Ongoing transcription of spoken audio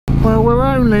Well, we're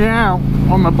only out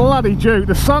on the bloody Duke.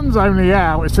 The sun's only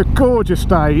out. It's a gorgeous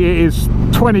day. It is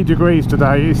 20 degrees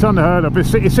today. It's unheard of.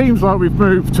 It seems like we've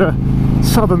moved to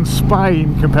southern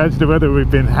Spain compared to the weather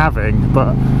we've been having.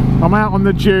 But I'm out on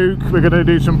the Duke. We're going to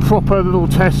do some proper little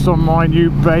tests on my new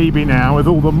baby now with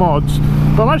all the mods.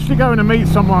 But I'm actually going to meet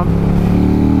someone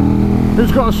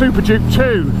who's got a Super Duke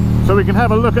too, so we can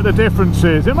have a look at the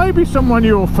differences. It may be someone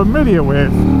you're familiar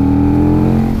with.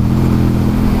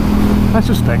 I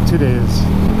suspect it is.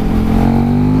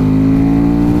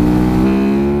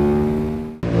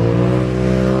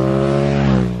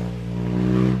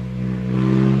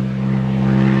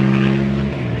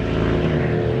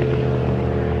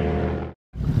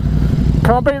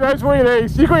 Can't beat those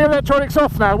wheelies. You've got your electronics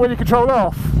off now, wheel control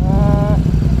off. If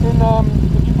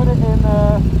you put it in,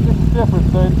 this is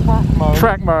different, so in track mode.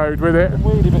 Track mode with it.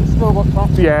 Wheelie, but it's still got track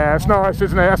mode. Yeah, it's nice,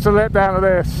 isn't it? That's the letdown of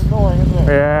this. It's annoying, isn't it?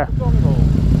 Yeah.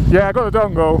 Yeah, I got the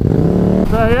dongle.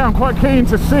 So yeah, I'm quite keen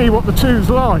to see what the two's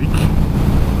like.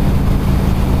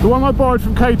 The one I borrowed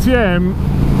from KTM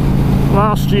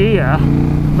last year,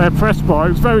 their press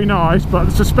bike, was very nice, but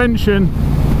the suspension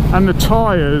and the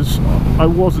tyres I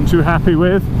wasn't too happy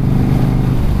with.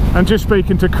 And just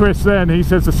speaking to Chris then, he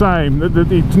says the same, that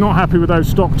he's not happy with those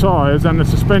stock tyres, and the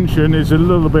suspension is a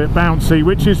little bit bouncy,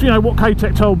 which is, you know, what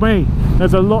K-Tech told me.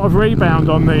 There's a lot of rebound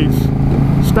on these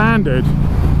standard.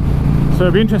 So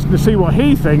it'll be interesting to see what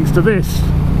he thinks to this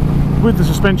with the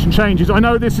suspension changes. I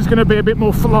know this is going to be a bit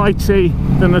more flighty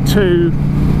than the two.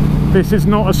 This is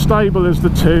not as stable as the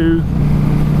two,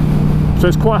 so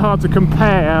it's quite hard to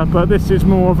compare, but this is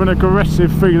more of an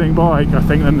aggressive feeling bike, I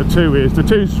think, than the two is. The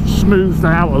two's smoothed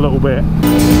out a little bit.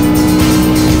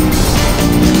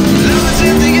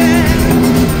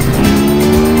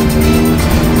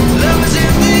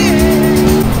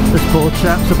 This poor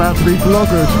chap's about to be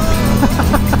vloggered.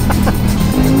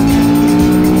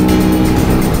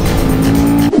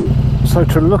 So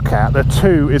to look at, the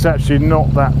two is actually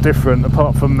not that different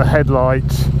apart from the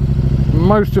headlights.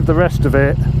 Most of the rest of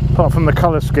it, apart from the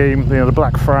colour scheme, you know, the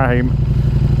black frame,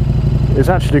 is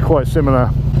actually quite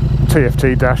similar.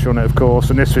 TFT dash on it, of course,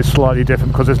 and this is slightly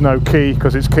different because there's no key,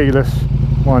 because it's keyless.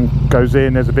 One goes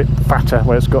in, there's a bit fatter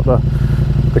where it's got the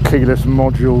keyless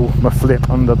module, the flip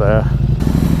under there.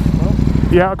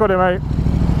 Yeah, I got it, mate.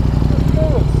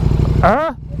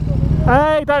 Huh?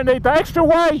 Hey, don't need that extra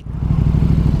weight.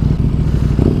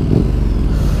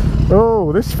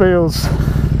 Oh, this feels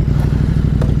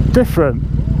different.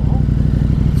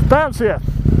 It's bouncier.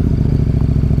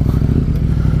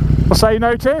 I'll say you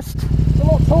noticed. It's a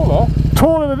lot taller.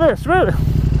 Taller than this, really? Or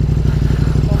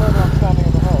maybe I'm standing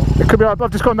in the hole. It could be.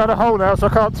 I've just gone down a hole now, so I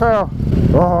can't tell.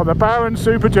 Oh, the Baron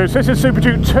Super Duke. This is Super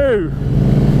Duke 2.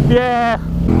 Yeah.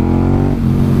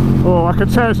 Oh, I can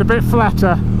tell it's a bit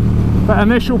flatter. That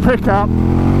initial pickup,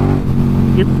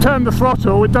 you turn the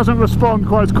throttle, it doesn't respond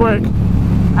quite as quick,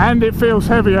 and it feels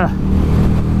heavier.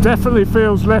 Definitely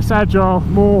feels less agile,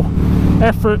 more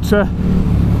effort to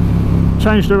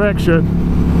change direction.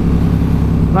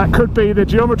 That could be the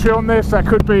geometry on this, that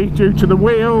could be due to the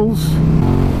wheels.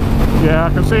 Yeah,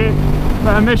 I can see it.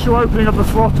 That initial opening of the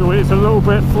throttle is a little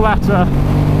bit flatter.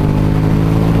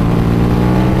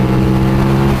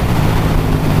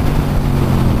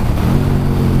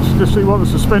 Just to see what the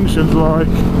suspension's like.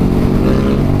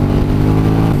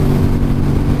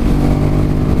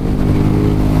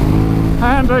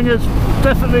 Handling is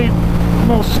definitely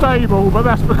more stable, but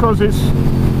that's because it's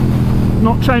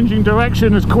not changing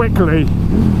direction as quickly.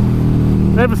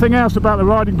 Everything else about the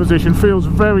riding position feels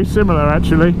very similar,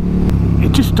 actually.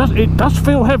 It does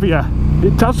feel heavier.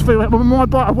 It does feel, well, my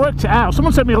bike, I worked it out.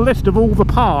 Someone sent me a list of all the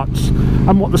parts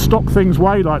and what the stock things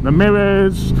weigh, like the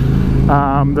mirrors,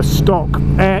 the stock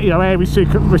air, air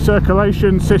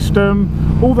recirculation system,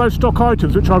 all those stock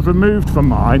items which I've removed from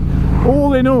mine.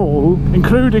 All in all,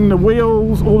 including the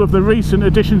wheels, all of the recent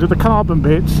additions of the carbon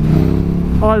bits,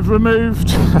 I've removed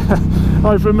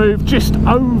just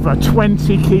over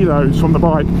 20 kilos from the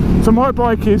bike. So my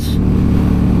bike is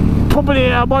probably,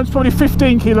 mine's probably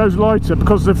 15 kilos lighter,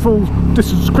 because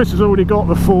Chris has already got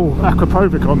the full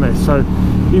Aquapovic on this, so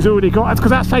he's already got,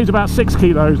 because that saves about 6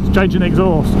 kilos changing the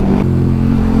exhaust.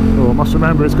 Oh, I must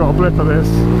remember it's got a blipper, this.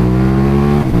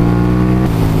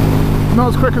 Not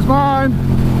as quick as mine.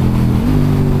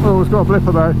 Oh, it's got a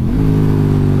blipper though.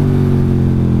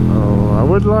 Oh, I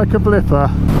would like a blipper.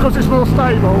 Because it's more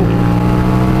stable,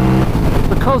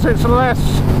 because it's a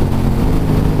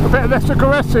bit less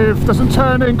aggressive, doesn't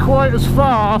turn in quite as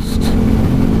fast,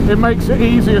 it makes it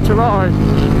easier to ride.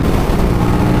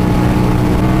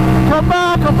 Come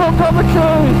back, I've not got the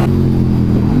key!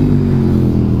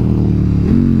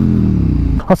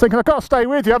 was thinking, I've got to stay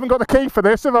with you, I haven't got the key for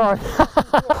this, have I?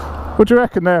 What do you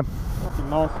reckon then? Fucking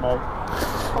nice,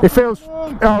 mate. It feels...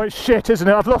 Oh, it's shit, isn't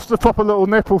it? I've lost the proper little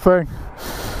nipple thing.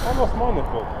 I lost my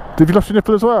nipple. Did you lost your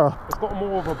nipple as well? It's got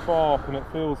more of a bark and it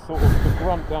feels sort of the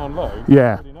grunt down low.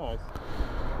 Yeah. Really nice.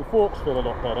 The forks feel a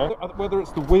lot better. Whether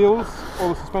it's the wheels or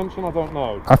the suspension, I don't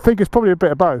know. I think it's probably a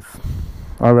bit of both,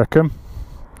 I reckon.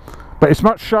 But it's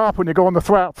much sharper when you go on the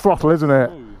throttle, isn't it?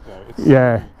 Smooth, though.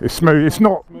 Yeah, it's smooth. It's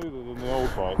not... smoother than the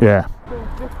old bike. Yeah. It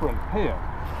feels different here.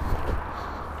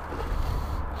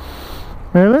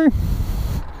 Really?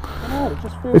 No, it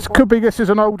just feels It could be this is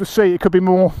an older seat, it could be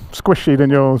more squishy than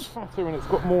yours. fatter and it's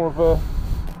got more of a,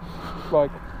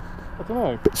 like, I don't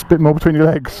know. It's a bit more between your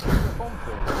legs.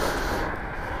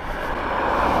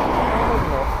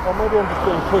 Or maybe I'm just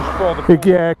being pushed further forward.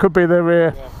 Yeah, it could be the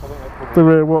rear. Yeah, I think that's probably The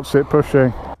rear, what's it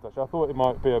pushing? I thought it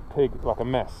might be a pig, like a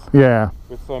mess, Yeah,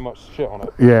 with so much shit on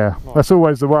it. yeah. Nice. That's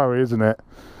always the worry, isn't it?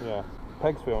 Yeah.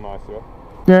 Pegs feel nicer.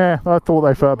 Yeah, I thought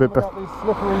they felt a bit better. These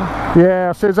slippery, Yeah,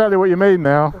 I see exactly what you mean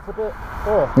now. it's a bit,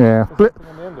 Yeah. there's something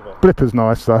on the end of it. Blipper's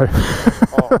nice though.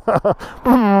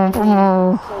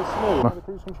 Oh, so smooth. The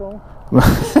cruise control?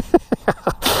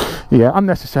 Yeah,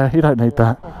 unnecessary, you don't need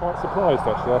that. I'm quite surprised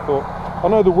actually. I thought, I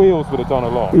know the wheels would have done a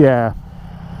lot. Yeah,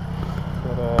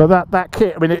 But, but that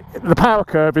kit, I mean, the power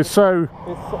curve is so...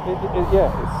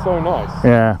 yeah, it's so nice.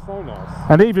 Yeah. It's so nice.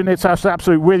 And even it's an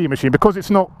absolute wheelie machine, because it's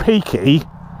not peaky,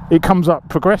 it comes up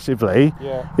progressively.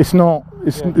 Yeah. It's not...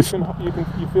 It's, Yeah, it's,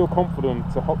 you feel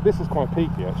confident to hop. This is quite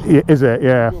peaky actually. yeah, is it?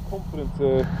 Yeah. You feel confident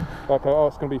to, like, oh,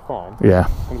 it's going to be fine. Yeah.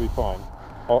 It's going to be fine.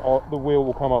 The wheel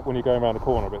will come up when you're going around the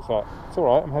corner, but it's like, it's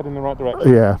alright, I'm heading in the right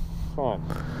direction. Yeah. It's fine.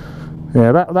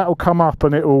 Yeah, that'll come up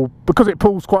and it'll... Because it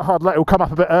pulls quite hard, it'll come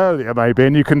up a bit earlier maybe,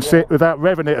 and you can sit without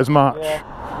revving it as much. Yeah.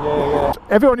 Yeah.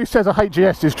 Everyone who says I hate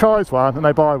GSs tries one and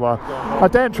they buy one. I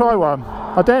daren't try one.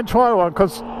 I daren't try one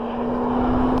because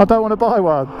I don't want to buy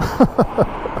one.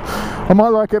 I might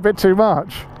like it a bit too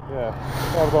much. Yeah.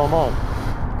 How about mine?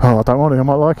 Oh, I don't want it. I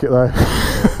might like it though.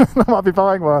 I might be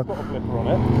buying one. Got a flipper on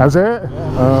it. Has it?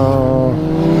 Yeah. Oh.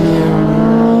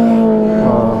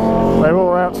 They're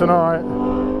all out tonight.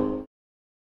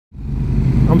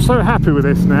 I'm so happy with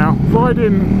this now.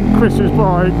 Riding Chris's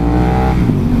bike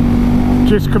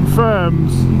just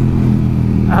confirms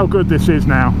how good this is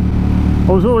now.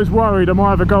 I was always worried I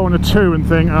might ever go on a 2 and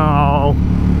think, oh,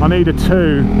 I need a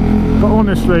 2. But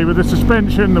honestly, with the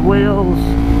suspension, the wheels,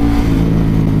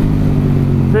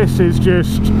 this is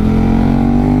just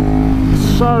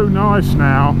so nice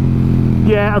now.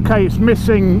 Yeah, okay, it's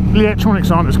missing, the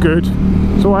electronics aren't as good,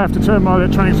 so I have to turn my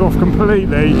electronics off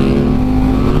completely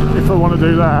if I want to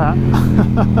do that.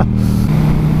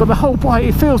 But the whole bike,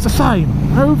 it feels the same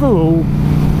overall.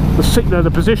 The seat there, the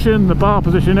position, the bar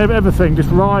position, everything, just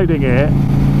riding it.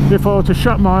 If I were to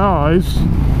shut my eyes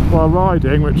while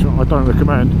riding, which I don't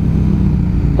recommend, I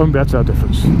wouldn't be able to tell the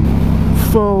difference.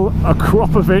 Full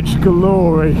Akropovich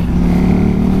glory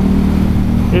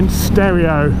in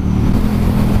stereo.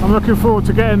 I'm looking forward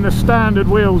to getting the standard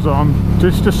wheels on,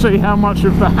 just to see how much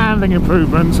of the handling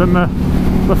improvements and the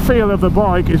feel of the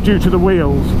bike is due to the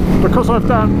wheels. Because I've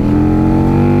done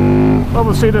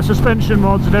obviously the suspension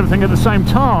mods and everything at the same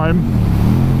time,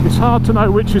 it's hard to know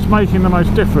which is making the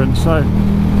most difference. So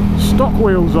stock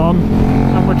wheels on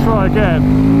and we'll try again.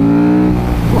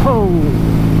 Whoa.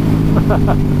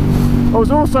 I was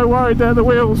also worried that the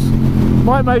wheels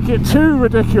might make it too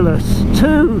ridiculous,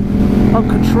 too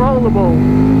uncontrollable,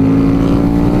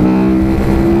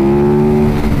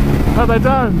 but they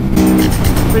don't.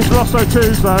 These Rosso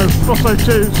 2s though, Rosso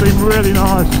 2s seem really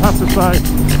nice, I have to say.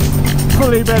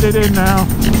 Fully bedded in now.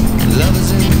 Love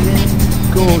is in the air.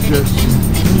 Gorgeous.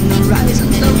 The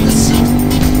rising of the sun.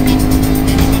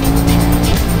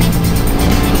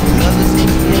 Love is in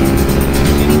the air.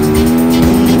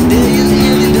 The day is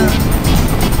nearly done.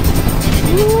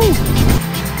 Woo.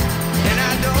 And I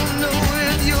don't know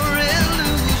if you're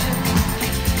illusion.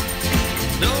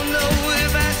 Don't know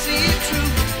if I see it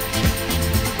true.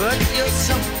 But you're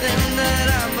something that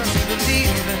I must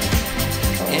believe in.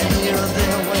 And you're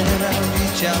there when I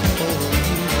reach out for you.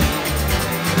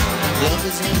 Love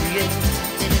is in the air.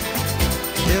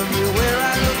 Everywhere I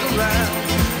look around.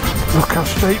 Look how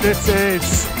straight this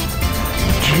is.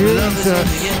 Love is in the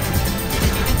Jesus. air.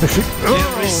 This is, oh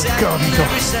God, he's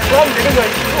off.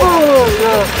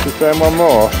 Just doing one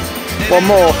more. One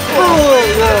more.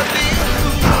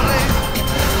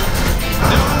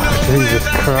 Jesus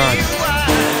Christ.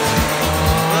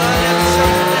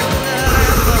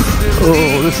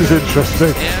 Oh, this is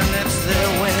interesting. And it's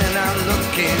there when I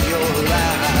look in your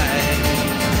eyes.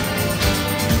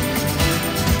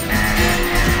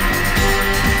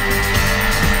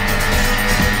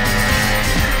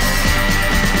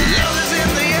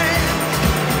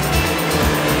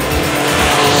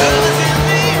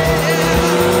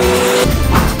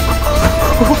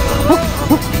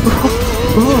 You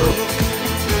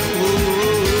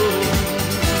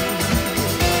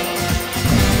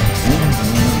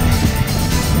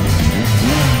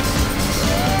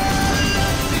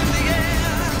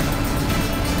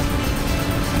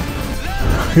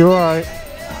alright?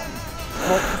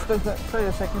 Right, just stay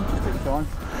a second, just take your time.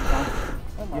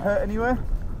 You hurt anywhere?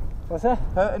 What's that?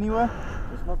 Hurt anywhere?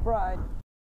 It's my pride.